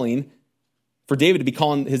David to be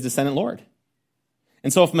calling his descendant Lord.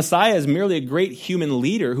 And so if Messiah is merely a great human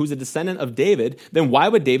leader who's a descendant of David, then why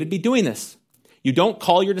would David be doing this? You don't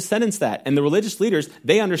call your descendants that. And the religious leaders,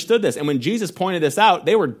 they understood this. And when Jesus pointed this out,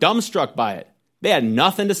 they were dumbstruck by it. They had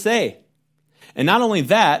nothing to say. And not only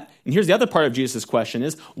that, and here's the other part of Jesus' question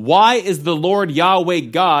is, why is the Lord Yahweh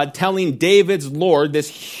God telling David's Lord, this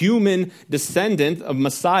human descendant of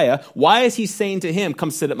Messiah, why is he saying to him, "Come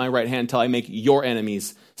sit at my right hand until I make your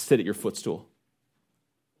enemies sit at your footstool"?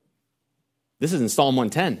 This is in Psalm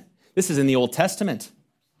 110. This is in the Old Testament.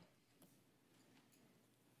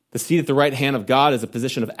 The seat at the right hand of God is a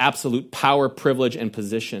position of absolute power, privilege, and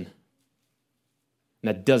position. And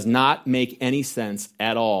that does not make any sense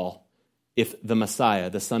at all if the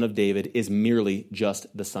Messiah, the Son of David, is merely just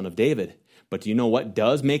the Son of David. But do you know what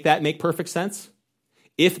does make that make perfect sense?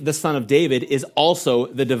 If the Son of David is also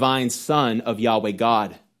the divine Son of Yahweh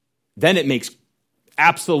God, then it makes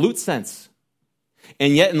absolute sense.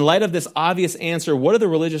 And yet, in light of this obvious answer, what do the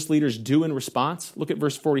religious leaders do in response? Look at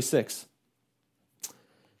verse 46.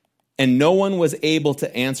 "And no one was able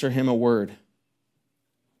to answer him a word,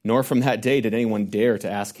 nor from that day did anyone dare to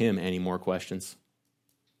ask him any more questions."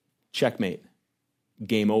 Checkmate.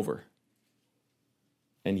 Game over.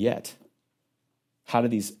 And yet, how do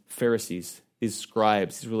these Pharisees, these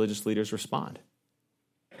scribes, these religious leaders respond?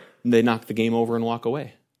 They knock the game over and walk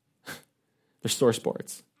away. They're sore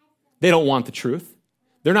sports. They don't want the truth.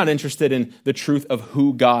 They're not interested in the truth of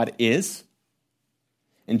who God is.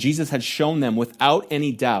 And Jesus had shown them without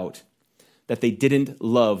any doubt that they didn't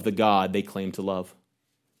love the God they claimed to love.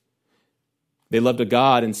 They loved a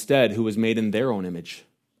God instead who was made in their own image,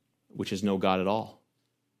 which is no God at all.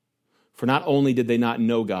 For not only did they not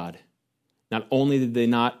know God, not only did they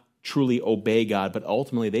not truly obey God, but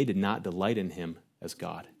ultimately they did not delight in him as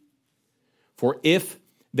God. For if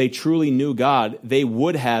they truly knew God, they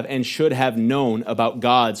would have and should have known about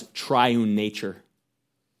God's triune nature.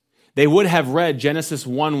 They would have read Genesis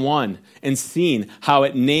 1:1 and seen how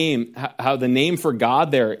the name for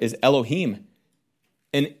God there is Elohim.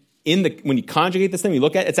 And when you conjugate this thing, you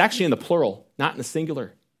look at it, it's actually in the plural, not in the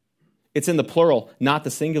singular. It's in the plural, not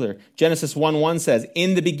the singular. Genesis 1:1 says,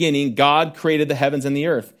 "In the beginning, God created the heavens and the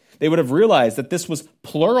earth." They would have realized that this was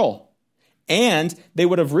plural. And they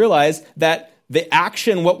would have realized that the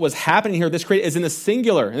action, what was happening here, this create is in the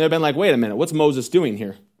singular. And they've been like, wait a minute, what's Moses doing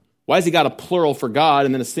here? Why has he got a plural for God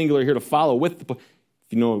and then a singular here to follow with the, if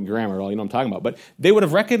you know grammar at all, you know what I'm talking about. But they would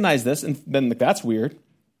have recognized this and been like, that's weird.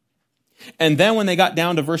 And then when they got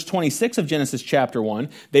down to verse 26 of Genesis chapter 1,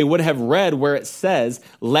 they would have read where it says,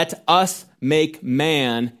 "Let us make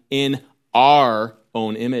man in our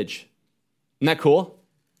own image." Isn't that cool?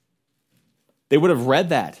 They would have read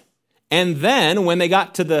that. And then when they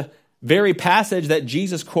got to the very passage that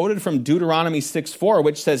Jesus quoted from Deuteronomy 6:4,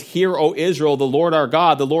 which says, "Hear, O Israel, the Lord our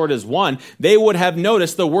God, the Lord is one," they would have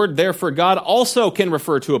noticed the word there for God also can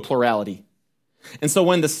refer to a plurality. And so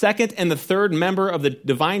when the second and the third member of the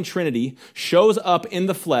divine Trinity shows up in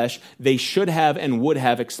the flesh, they should have and would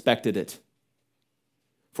have expected it.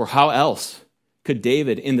 For how else could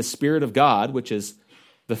David, in the Spirit of God, which is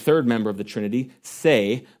the third member of the Trinity,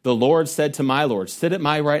 say, "The Lord said to my Lord, sit at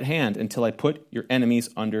my right hand until I put your enemies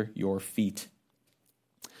under your feet"?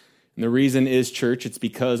 And the reason is, church, it's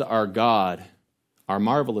because our God, our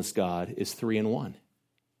marvelous God, is 3 in 1.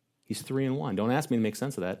 He's 3 in 1. Don't ask me to make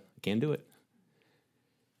sense of that. I can't do it.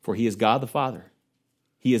 For he is God the Father,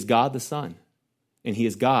 he is God the Son, and he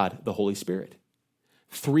is God the Holy Spirit.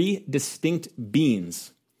 3 distinct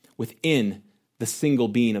beings within the single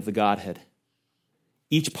being of the Godhead.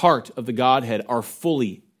 Each part of the Godhead are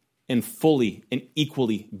fully and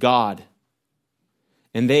equally God.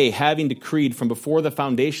 And they, having decreed from before the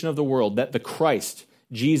foundation of the world that the Christ,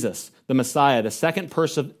 Jesus, the Messiah, the second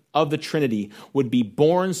person of the Trinity, would be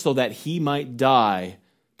born so that he might die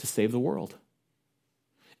to save the world.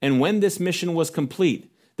 And when this mission was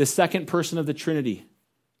complete, the second person of the Trinity,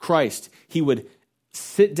 Christ, he would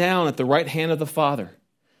sit down at the right hand of the Father,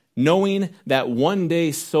 knowing that one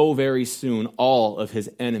day so very soon all of his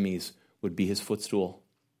enemies would be his footstool.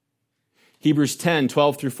 Hebrews 10,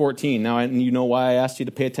 12 through 14. Now, you know why I asked you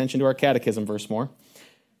to pay attention to our catechism verse more.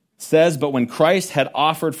 Says, but when Christ had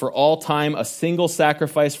offered for all time a single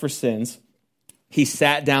sacrifice for sins, he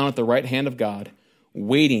sat down at the right hand of God,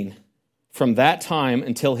 waiting from that time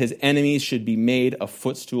until his enemies should be made a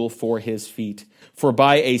footstool for his feet. For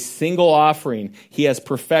by a single offering he has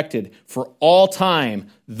perfected for all time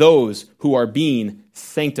those who are being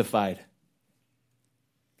sanctified.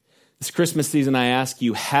 This Christmas season, I ask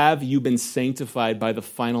you, have you been sanctified by the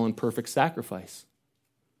final and perfect sacrifice?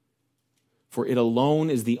 For it alone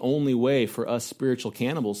is the only way for us spiritual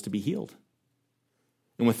cannibals to be healed.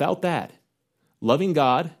 And without that, loving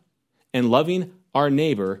God and loving our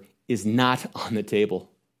neighbor is not on the table.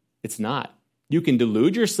 It's not. You can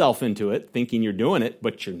delude yourself into it, thinking you're doing it,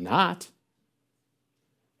 but you're not.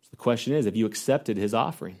 So the question is, have you accepted his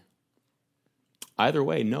offering? Either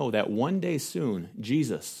way, know that one day soon,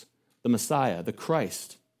 Jesus, the Messiah, the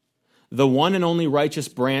Christ, the one and only righteous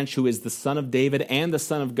branch who is the Son of David and the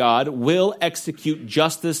Son of God, will execute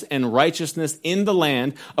justice and righteousness in the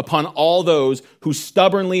land upon all those who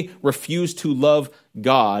stubbornly refuse to love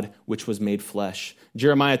God, which was made flesh.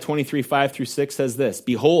 Jeremiah 23, 5 through 6 says this,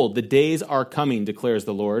 behold, the days are coming, declares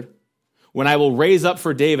the Lord, when I will raise up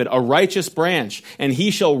for David a righteous branch, and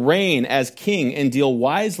he shall reign as king and deal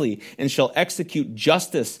wisely, and shall execute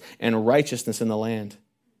justice and righteousness in the land.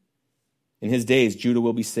 In his days, Judah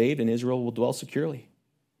will be saved and Israel will dwell securely.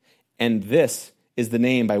 And this is the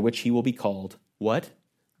name by which he will be called. What?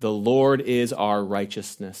 The Lord is our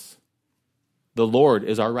righteousness. The Lord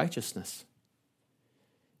is our righteousness.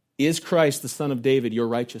 Is Christ, the Son of David, your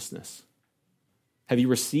righteousness? Have you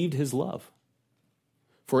received his love?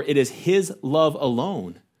 For it is his love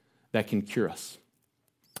alone that can cure us.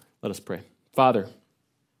 Let us pray. Father,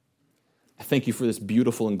 I thank you for this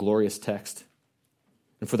beautiful and glorious text,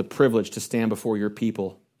 and for the privilege to stand before your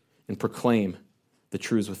people and proclaim the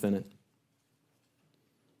truths within it.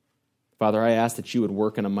 Father, I ask that you would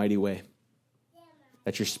work in a mighty way,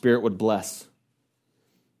 that your Spirit would bless,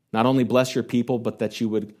 not only bless your people, but that you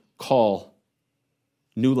would call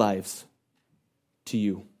new lives to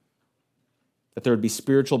you, that there would be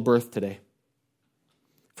spiritual birth today.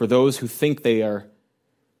 For those who think they are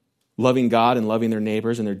loving God and loving their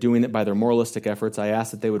neighbors, and they're doing it by their moralistic efforts, I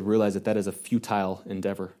ask that they would realize that that is a futile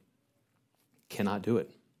endeavor. Cannot do it.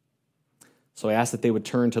 So I ask that they would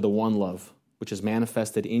turn to the one love, which is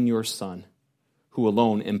manifested in your Son, who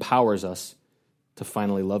alone empowers us to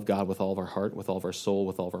finally love God with all of our heart, with all of our soul,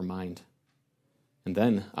 with all of our mind. And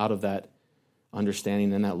then, out of that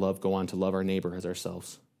understanding and that love, go on to love our neighbor as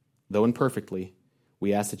ourselves. Though imperfectly,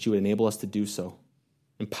 we ask that you would enable us to do so.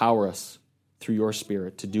 Empower us through your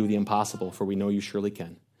Spirit to do the impossible, for we know you surely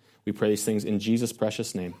can. We pray these things in Jesus'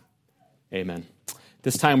 precious name. Amen.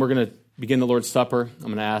 This time we're going to begin the Lord's Supper. I'm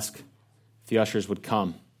going to ask if the ushers would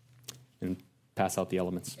come and pass out the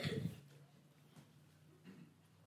elements.